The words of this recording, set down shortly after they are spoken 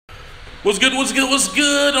What's good? What's good? What's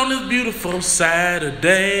good on this beautiful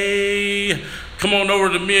Saturday? Come on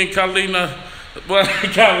over to me and Helena. Well,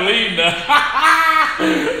 Helena.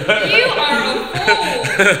 You are a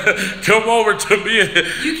fool. Come over to me.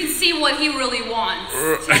 You can see what he really wants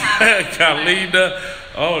to happen. Helena.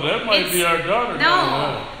 Oh, that might be our daughter.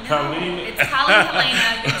 No. Helena. It's Helena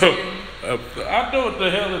YouTube. I know what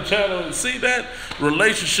the hell the channel is. See that?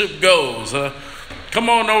 Relationship goals, huh? Come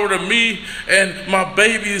on over to me and my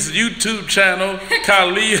baby's YouTube channel,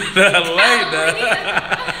 Helena.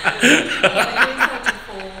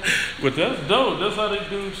 But that's dope. That's how they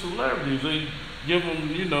do celebrities. They give them,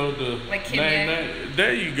 you know, the like name.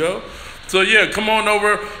 There you go. So yeah, come on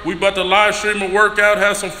over. We about to live stream a workout,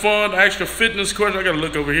 have some fun, ask your fitness questions. I gotta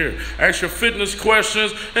look over here. Ask your fitness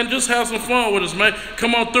questions and just have some fun with us, man.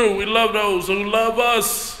 Come on through. We love those who love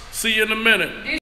us. See you in a minute.